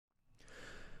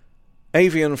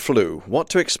Avian flu, what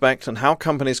to expect and how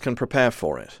companies can prepare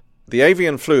for it. The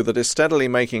avian flu that is steadily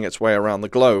making its way around the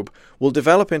globe will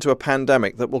develop into a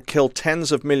pandemic that will kill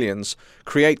tens of millions,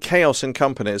 create chaos in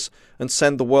companies, and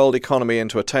send the world economy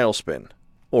into a tailspin.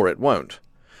 Or it won't.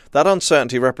 That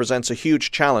uncertainty represents a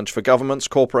huge challenge for governments,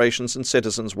 corporations, and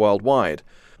citizens worldwide.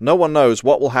 No one knows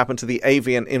what will happen to the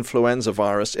avian influenza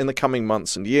virus in the coming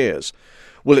months and years.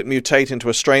 Will it mutate into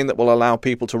a strain that will allow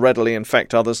people to readily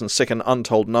infect others and sicken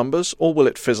untold numbers, or will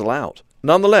it fizzle out?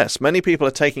 Nonetheless, many people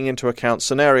are taking into account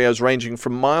scenarios ranging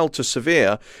from mild to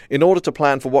severe in order to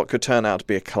plan for what could turn out to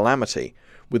be a calamity.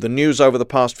 With the news over the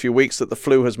past few weeks that the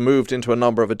flu has moved into a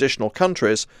number of additional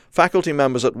countries, faculty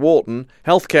members at Wharton,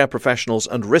 healthcare professionals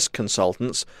and risk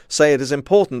consultants say it is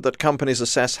important that companies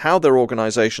assess how their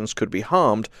organizations could be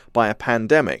harmed by a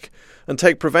pandemic and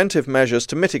take preventive measures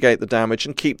to mitigate the damage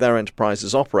and keep their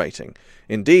enterprises operating.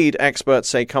 Indeed, experts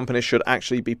say companies should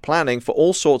actually be planning for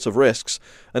all sorts of risks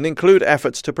and include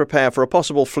efforts to prepare for a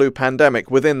possible flu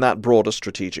pandemic within that broader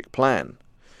strategic plan.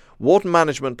 Wharton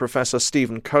Management Professor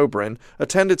Stephen Kobrin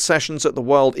attended sessions at the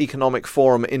World Economic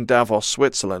Forum in Davos,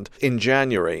 Switzerland, in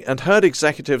January and heard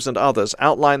executives and others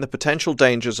outline the potential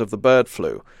dangers of the bird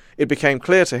flu. It became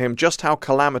clear to him just how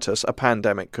calamitous a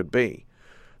pandemic could be.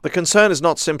 The concern is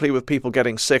not simply with people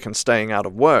getting sick and staying out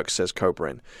of work, says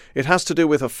Kobrin. It has to do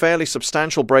with a fairly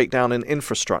substantial breakdown in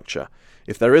infrastructure.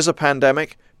 If there is a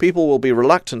pandemic, people will be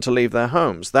reluctant to leave their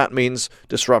homes. That means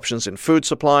disruptions in food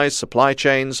supplies, supply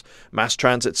chains, mass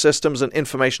transit systems, and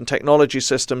information technology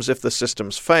systems if the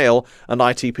systems fail and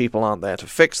IT people aren't there to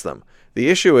fix them. The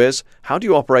issue is, how do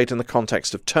you operate in the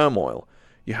context of turmoil?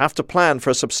 You have to plan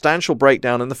for a substantial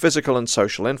breakdown in the physical and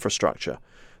social infrastructure.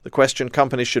 The question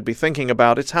companies should be thinking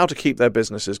about is how to keep their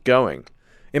businesses going.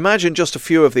 Imagine just a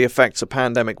few of the effects a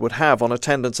pandemic would have on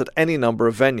attendance at any number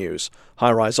of venues: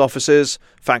 high-rise offices,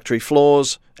 factory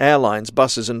floors, airlines,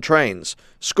 buses and trains,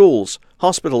 schools,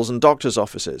 hospitals and doctors'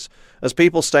 offices, as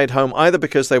people stayed home either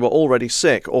because they were already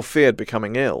sick or feared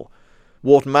becoming ill.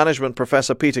 Wharton Management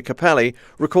Professor Peter Capelli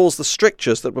recalls the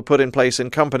strictures that were put in place in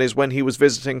companies when he was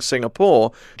visiting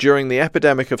Singapore during the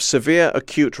epidemic of severe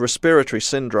acute respiratory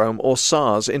syndrome, or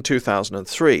SARS, in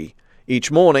 2003. Each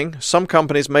morning, some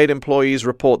companies made employees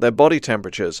report their body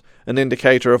temperatures, an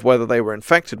indicator of whether they were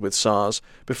infected with SARS,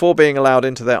 before being allowed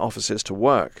into their offices to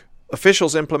work.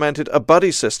 Officials implemented a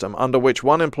buddy system under which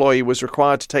one employee was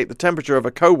required to take the temperature of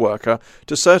a co-worker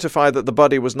to certify that the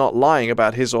buddy was not lying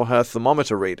about his or her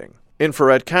thermometer reading.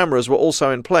 Infrared cameras were also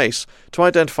in place to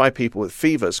identify people with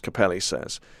fevers, Capelli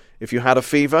says. If you had a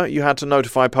fever, you had to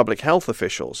notify public health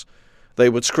officials. They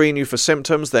would screen you for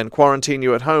symptoms, then quarantine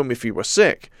you at home if you were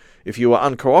sick. If you were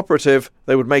uncooperative,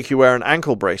 they would make you wear an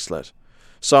ankle bracelet.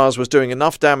 SARS was doing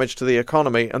enough damage to the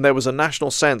economy, and there was a national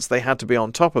sense they had to be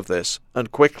on top of this,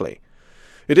 and quickly.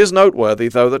 It is noteworthy,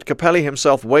 though, that Capelli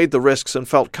himself weighed the risks and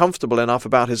felt comfortable enough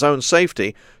about his own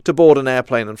safety to board an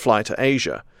airplane and fly to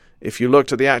Asia. If you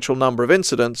looked at the actual number of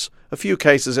incidents, a few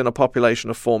cases in a population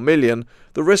of 4 million,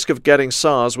 the risk of getting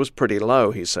SARS was pretty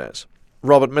low, he says.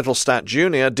 Robert Mittelstadt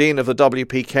Jr., Dean of the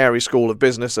W.P. Carey School of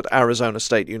Business at Arizona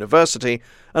State University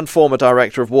and former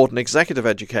Director of Wharton Executive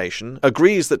Education,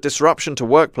 agrees that disruption to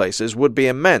workplaces would be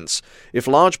immense if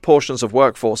large portions of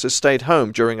workforces stayed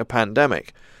home during a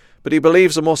pandemic. But he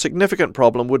believes a more significant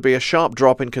problem would be a sharp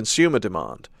drop in consumer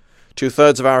demand.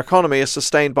 2/3 of our economy is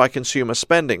sustained by consumer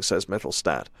spending, says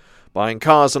Mittelstadt. Buying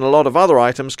cars and a lot of other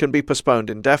items can be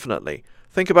postponed indefinitely.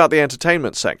 Think about the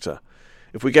entertainment sector.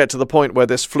 If we get to the point where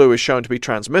this flu is shown to be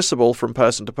transmissible from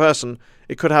person to person,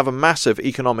 it could have a massive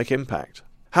economic impact.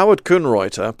 Howard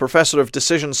Kunreuter, Professor of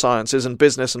Decision Sciences and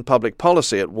Business and Public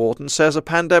Policy at Wharton, says a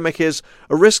pandemic is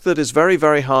a risk that is very,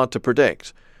 very hard to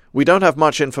predict. We don't have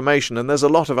much information and there's a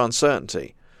lot of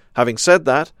uncertainty. Having said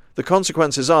that, the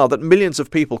consequences are that millions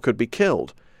of people could be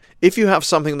killed. If you have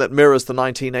something that mirrors the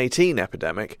 1918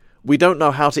 epidemic, we don't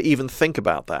know how to even think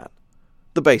about that.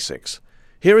 The basics.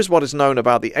 Here is what is known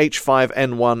about the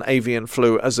H5N1 avian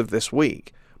flu as of this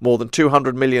week. More than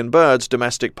 200 million birds,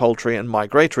 domestic poultry and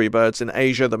migratory birds in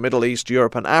Asia, the Middle East,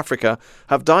 Europe and Africa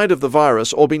have died of the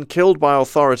virus or been killed by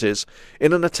authorities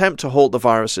in an attempt to halt the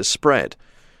virus's spread.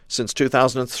 Since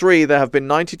 2003, there have been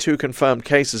 92 confirmed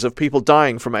cases of people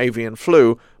dying from avian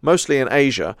flu, mostly in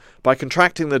Asia, by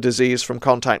contracting the disease from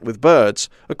contact with birds,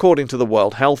 according to the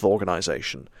World Health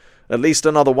Organization. At least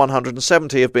another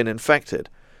 170 have been infected.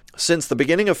 Since the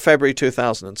beginning of February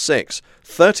 2006,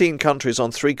 13 countries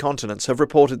on 3 continents have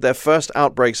reported their first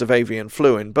outbreaks of avian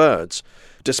flu in birds.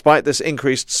 Despite this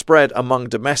increased spread among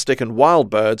domestic and wild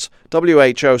birds,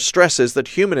 WHO stresses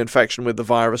that human infection with the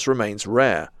virus remains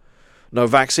rare. No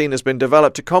vaccine has been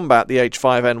developed to combat the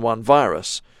H5N1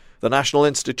 virus. The National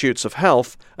Institutes of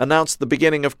Health announced the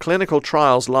beginning of clinical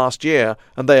trials last year,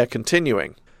 and they are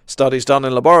continuing. Studies done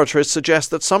in laboratories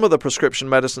suggest that some of the prescription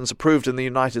medicines approved in the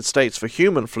United States for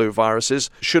human flu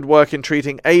viruses should work in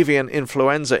treating avian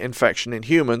influenza infection in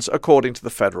humans, according to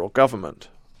the federal government.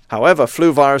 However,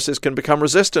 flu viruses can become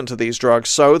resistant to these drugs,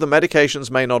 so the medications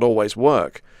may not always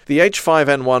work. The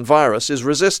H5N1 virus is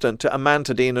resistant to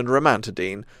amantadine and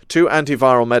rimantadine, two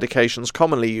antiviral medications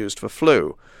commonly used for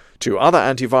flu. Two other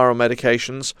antiviral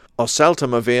medications,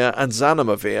 oseltamivir and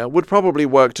zanamivir, would probably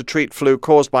work to treat flu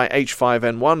caused by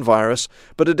H5N1 virus,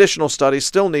 but additional studies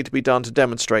still need to be done to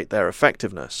demonstrate their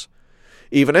effectiveness.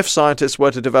 Even if scientists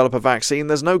were to develop a vaccine,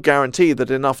 there's no guarantee that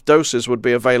enough doses would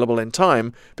be available in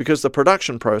time, because the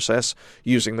production process,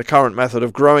 using the current method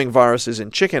of growing viruses in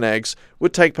chicken eggs,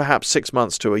 would take perhaps 6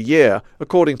 months to a year,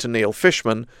 according to Neil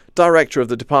Fishman, director of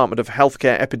the Department of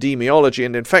Healthcare Epidemiology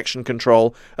and Infection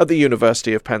Control at the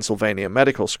University of Pennsylvania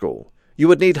Medical School. You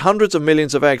would need hundreds of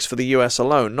millions of eggs for the US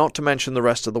alone, not to mention the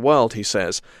rest of the world, he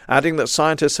says, adding that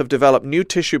scientists have developed new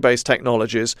tissue-based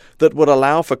technologies that would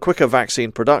allow for quicker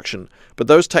vaccine production, but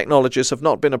those technologies have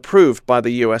not been approved by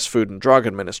the US Food and Drug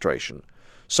Administration.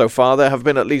 So far, there have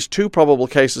been at least 2 probable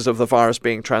cases of the virus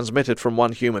being transmitted from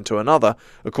one human to another,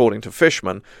 according to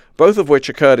Fishman, both of which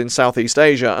occurred in Southeast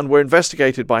Asia and were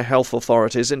investigated by health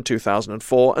authorities in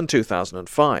 2004 and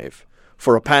 2005.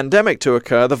 For a pandemic to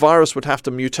occur, the virus would have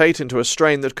to mutate into a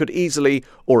strain that could easily,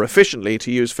 or efficiently,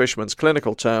 to use Fishman's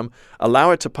clinical term,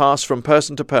 allow it to pass from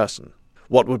person to person.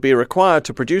 What would be required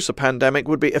to produce a pandemic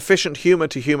would be efficient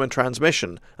human-to-human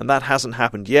transmission, and that hasn't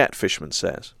happened yet, Fishman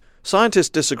says. Scientists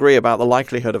disagree about the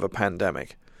likelihood of a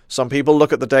pandemic. Some people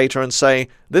look at the data and say,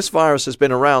 this virus has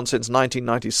been around since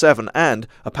 1997 and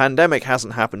a pandemic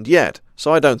hasn't happened yet,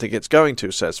 so I don't think it's going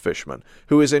to, says Fishman,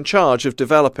 who is in charge of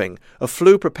developing a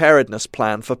flu preparedness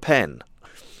plan for Penn.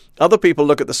 Other people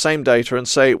look at the same data and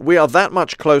say, we are that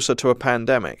much closer to a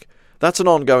pandemic. That's an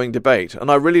ongoing debate, and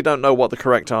I really don't know what the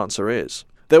correct answer is.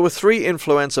 There were 3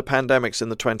 influenza pandemics in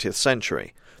the 20th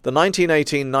century. The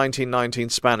 1918-1919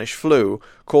 Spanish flu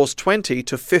caused 20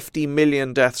 to 50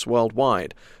 million deaths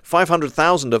worldwide,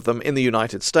 500,000 of them in the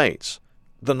United States.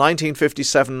 The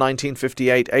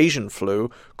 1957-1958 Asian flu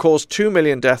caused 2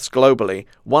 million deaths globally,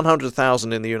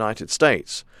 100,000 in the United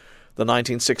States. The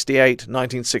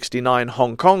 1968-1969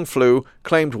 Hong Kong flu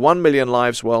claimed 1 million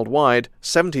lives worldwide,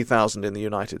 70,000 in the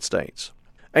United States.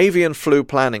 Avian flu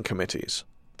planning committees.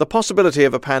 The possibility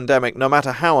of a pandemic, no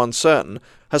matter how uncertain,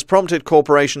 has prompted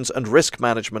corporations and risk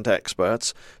management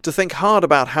experts to think hard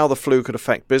about how the flu could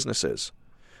affect businesses.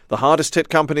 The hardest-hit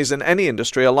companies in any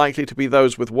industry are likely to be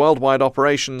those with worldwide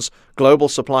operations, global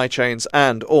supply chains,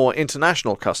 and/or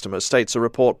international customers, states a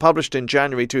report published in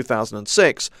January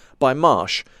 2006 by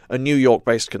Marsh, a New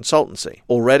York-based consultancy.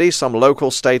 Already, some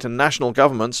local, state, and national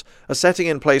governments are setting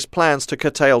in place plans to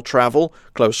curtail travel,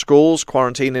 close schools,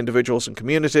 quarantine individuals and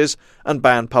communities, and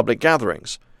ban public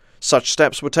gatherings. Such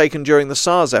steps were taken during the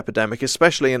SARS epidemic,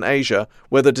 especially in Asia,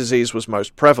 where the disease was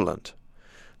most prevalent.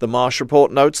 The Marsh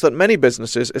report notes that many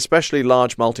businesses, especially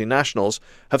large multinationals,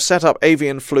 have set up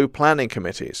avian flu planning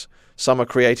committees. Some are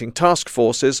creating task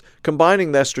forces,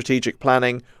 combining their strategic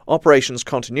planning, operations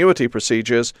continuity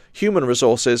procedures, human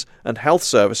resources, and health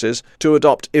services to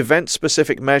adopt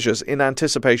event-specific measures in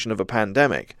anticipation of a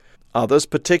pandemic. Others,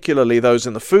 particularly those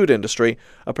in the food industry,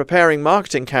 are preparing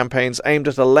marketing campaigns aimed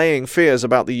at allaying fears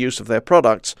about the use of their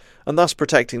products and thus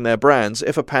protecting their brands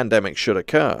if a pandemic should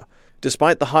occur.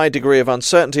 Despite the high degree of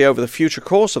uncertainty over the future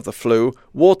course of the flu,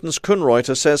 Wharton's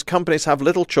Kunreuter says companies have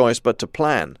little choice but to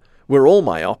plan. We're all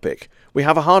myopic. We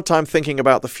have a hard time thinking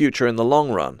about the future in the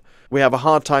long run. We have a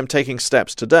hard time taking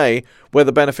steps today where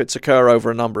the benefits occur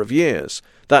over a number of years.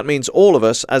 That means all of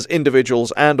us, as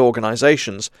individuals and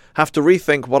organizations, have to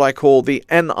rethink what I call the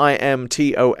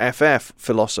NIMTOFF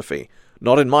philosophy,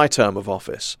 not in my term of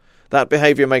office. That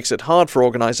behavior makes it hard for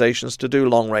organizations to do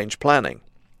long-range planning.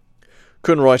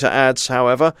 Kunreuter adds,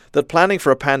 however, that planning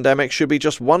for a pandemic should be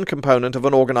just one component of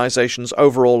an organization's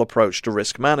overall approach to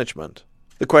risk management.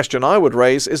 The question I would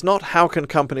raise is not how can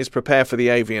companies prepare for the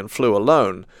avian flu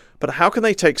alone, but how can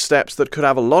they take steps that could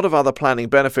have a lot of other planning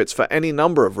benefits for any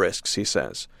number of risks, he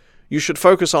says. You should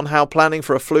focus on how planning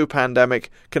for a flu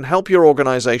pandemic can help your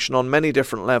organization on many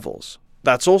different levels.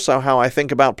 That's also how I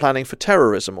think about planning for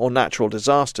terrorism or natural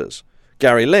disasters.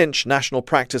 Gary Lynch, National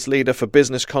Practice Leader for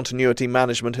Business Continuity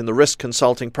Management in the Risk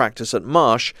Consulting Practice at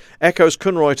Marsh, echoes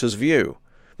Kunreuter's view.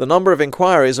 The number of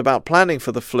inquiries about planning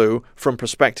for the flu from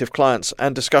prospective clients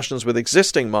and discussions with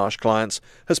existing Marsh clients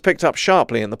has picked up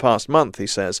sharply in the past month, he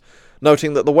says,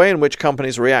 noting that the way in which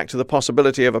companies react to the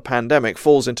possibility of a pandemic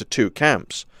falls into 2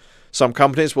 camps. Some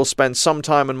companies will spend some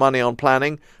time and money on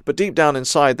planning, but deep down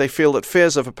inside they feel that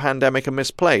fears of a pandemic are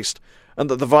misplaced and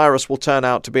that the virus will turn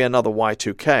out to be another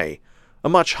Y2K, a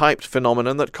much hyped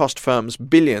phenomenon that cost firms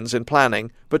billions in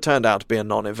planning but turned out to be a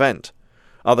non-event.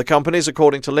 Other companies,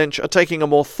 according to Lynch, are taking a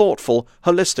more thoughtful,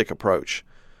 holistic approach.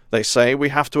 They say we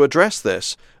have to address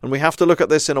this, and we have to look at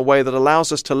this in a way that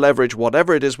allows us to leverage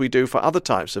whatever it is we do for other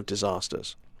types of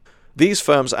disasters. These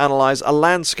firms analyze a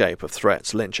landscape of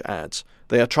threats, Lynch adds.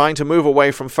 They are trying to move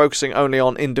away from focusing only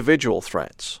on individual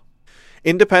threats.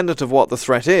 Independent of what the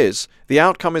threat is, the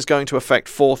outcome is going to affect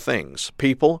four things: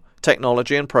 people,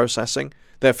 technology and processing,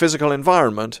 their physical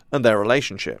environment, and their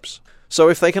relationships. So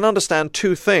if they can understand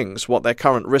two things, what their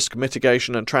current risk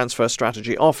mitigation and transfer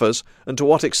strategy offers, and to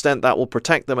what extent that will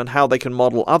protect them and how they can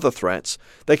model other threats,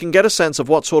 they can get a sense of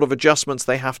what sort of adjustments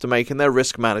they have to make in their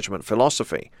risk management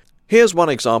philosophy. Here's one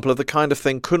example of the kind of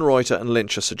thing Kunreuter and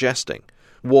Lynch are suggesting.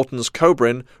 Wharton's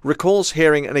Kobrin recalls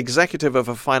hearing an executive of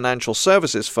a financial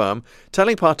services firm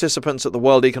telling participants at the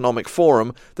World Economic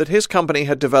Forum that his company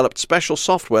had developed special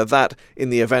software that,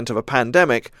 in the event of a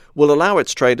pandemic, will allow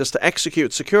its traders to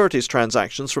execute securities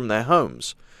transactions from their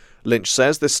homes. Lynch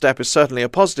says this step is certainly a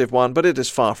positive one, but it is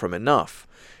far from enough.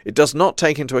 It does not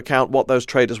take into account what those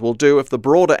traders will do if the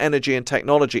broader energy and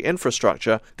technology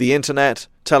infrastructure, the internet,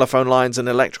 telephone lines and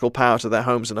electrical power to their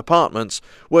homes and apartments,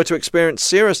 were to experience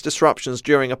serious disruptions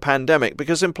during a pandemic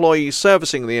because employees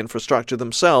servicing the infrastructure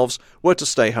themselves were to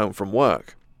stay home from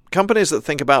work. Companies that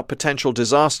think about potential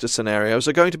disaster scenarios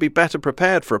are going to be better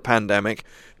prepared for a pandemic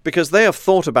because they have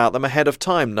thought about them ahead of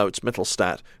time, notes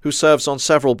Mittelstadt, who serves on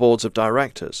several boards of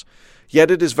directors.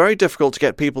 Yet it is very difficult to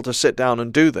get people to sit down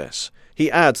and do this. He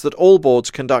adds that all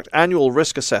boards conduct annual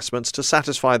risk assessments to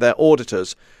satisfy their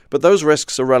auditors, but those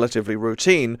risks are relatively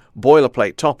routine,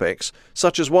 boilerplate topics,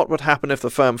 such as what would happen if the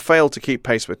firm failed to keep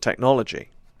pace with technology.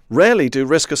 Rarely do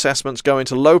risk assessments go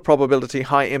into low-probability,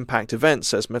 high-impact events,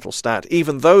 says Mittelstadt,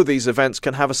 even though these events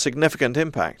can have a significant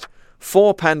impact.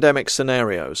 4 pandemic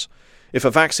scenarios. If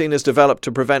a vaccine is developed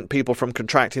to prevent people from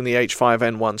contracting the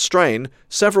H5N1 strain,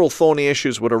 several thorny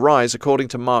issues would arise, according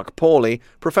to Mark Pawley,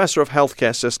 Professor of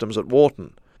Healthcare Systems at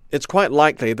Wharton. It's quite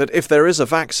likely that if there is a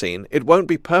vaccine, it won't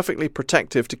be perfectly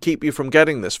protective to keep you from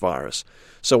getting this virus.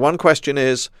 So one question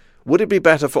is, would it be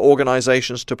better for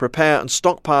organizations to prepare and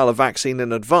stockpile a vaccine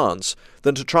in advance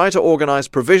than to try to organize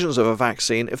provisions of a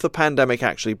vaccine if the pandemic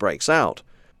actually breaks out?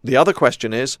 The other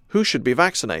question is, who should be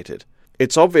vaccinated?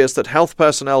 It's obvious that health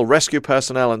personnel, rescue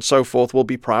personnel, and so forth will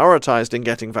be prioritized in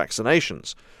getting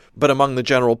vaccinations. But among the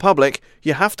general public,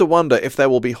 you have to wonder if there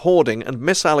will be hoarding and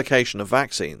misallocation of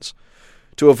vaccines.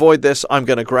 To avoid this I'm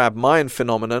going to grab mine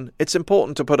phenomenon, it's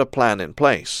important to put a plan in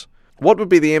place. What would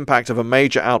be the impact of a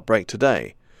major outbreak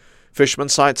today? Fishman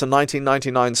cites a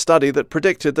 1999 study that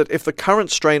predicted that if the current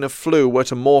strain of flu were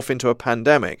to morph into a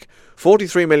pandemic,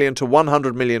 43 million to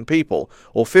 100 million people,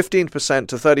 or 15%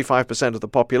 to 35% of the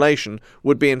population,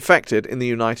 would be infected in the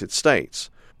United States.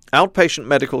 Outpatient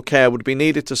medical care would be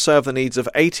needed to serve the needs of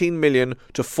 18 million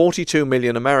to 42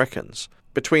 million Americans.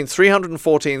 Between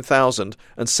 314,000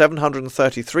 and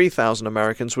 733,000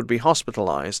 Americans would be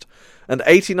hospitalized, and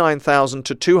 89,000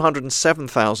 to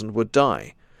 207,000 would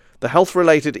die. The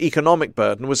health-related economic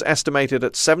burden was estimated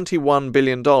at $71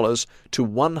 billion to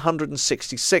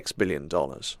 $166 billion.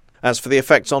 As for the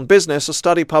effects on business, a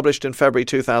study published in February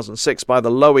 2006 by the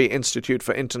Lowy Institute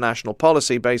for International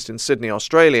Policy based in Sydney,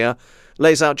 Australia,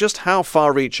 lays out just how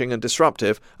far-reaching and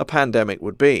disruptive a pandemic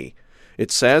would be. It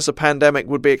says a pandemic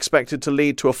would be expected to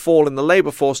lead to a fall in the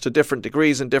labour force to different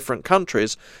degrees in different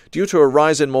countries due to a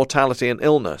rise in mortality and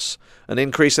illness, an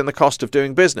increase in the cost of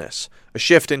doing business, a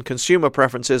shift in consumer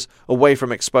preferences away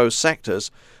from exposed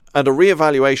sectors, and a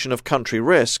re-evaluation of country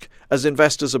risk as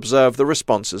investors observe the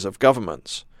responses of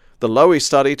governments. The Lowy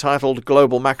study, titled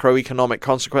Global Macroeconomic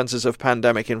Consequences of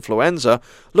Pandemic Influenza,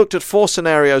 looked at 4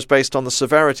 scenarios based on the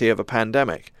severity of a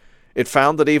pandemic. It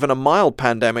found that even a mild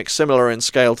pandemic similar in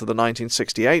scale to the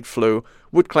 1968 flu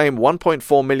would claim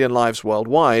 1.4 million lives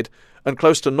worldwide and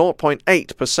close to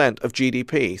 0.8% of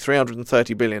GDP,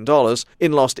 $330 billion,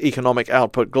 in lost economic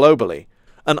output globally.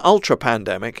 An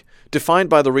ultra-pandemic, defined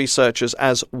by the researchers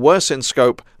as worse in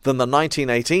scope than the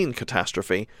 1918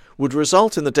 catastrophe, would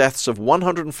result in the deaths of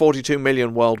 142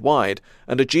 million worldwide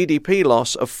and a GDP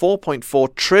loss of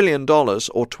 $4.4 trillion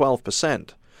or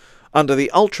 12%. Under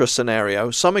the ultra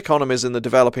scenario, some economies in the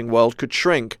developing world could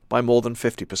shrink by more than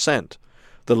 50%.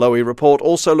 The Lowy report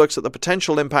also looks at the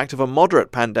potential impact of a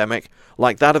moderate pandemic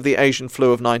like that of the Asian flu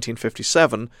of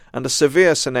 1957 and a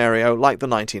severe scenario like the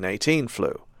 1918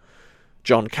 flu.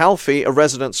 John Calfee, a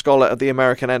resident scholar at the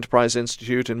American Enterprise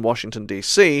Institute in Washington,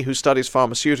 D.C., who studies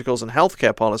pharmaceuticals and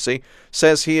healthcare policy,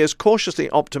 says he is cautiously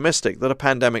optimistic that a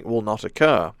pandemic will not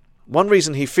occur. One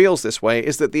reason he feels this way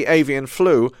is that the avian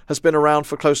flu has been around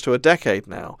for close to a decade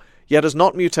now, yet has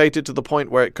not mutated to the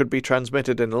point where it could be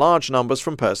transmitted in large numbers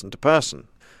from person to person.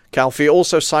 Calfee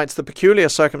also cites the peculiar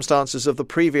circumstances of the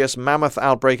previous mammoth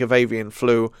outbreak of avian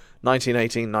flu,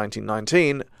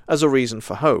 1918-1919, as a reason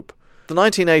for hope. The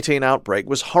 1918 outbreak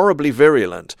was horribly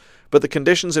virulent, but the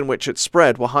conditions in which it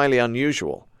spread were highly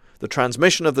unusual. The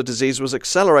transmission of the disease was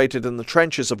accelerated in the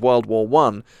trenches of World War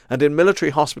I and in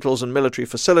military hospitals and military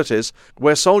facilities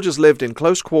where soldiers lived in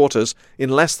close quarters in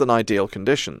less than ideal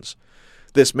conditions.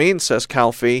 This means, says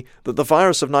Calfee, that the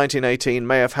virus of 1918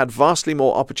 may have had vastly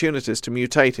more opportunities to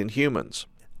mutate in humans.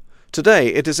 Today,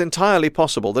 it is entirely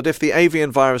possible that if the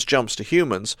avian virus jumps to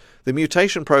humans, the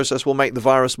mutation process will make the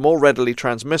virus more readily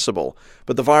transmissible,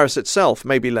 but the virus itself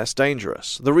may be less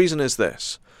dangerous. The reason is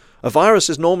this. A virus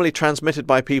is normally transmitted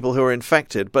by people who are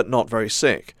infected but not very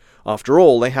sick. After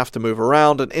all, they have to move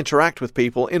around and interact with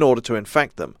people in order to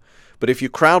infect them. But if you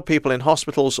crowd people in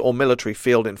hospitals or military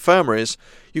field infirmaries,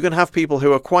 you can have people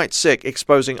who are quite sick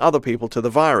exposing other people to the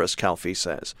virus, Calfee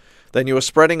says. Then you are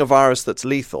spreading a virus that's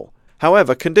lethal.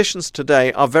 However, conditions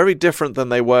today are very different than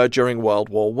they were during World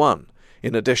War I.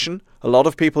 In addition, a lot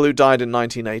of people who died in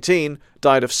 1918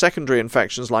 died of secondary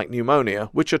infections like pneumonia,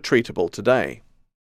 which are treatable today.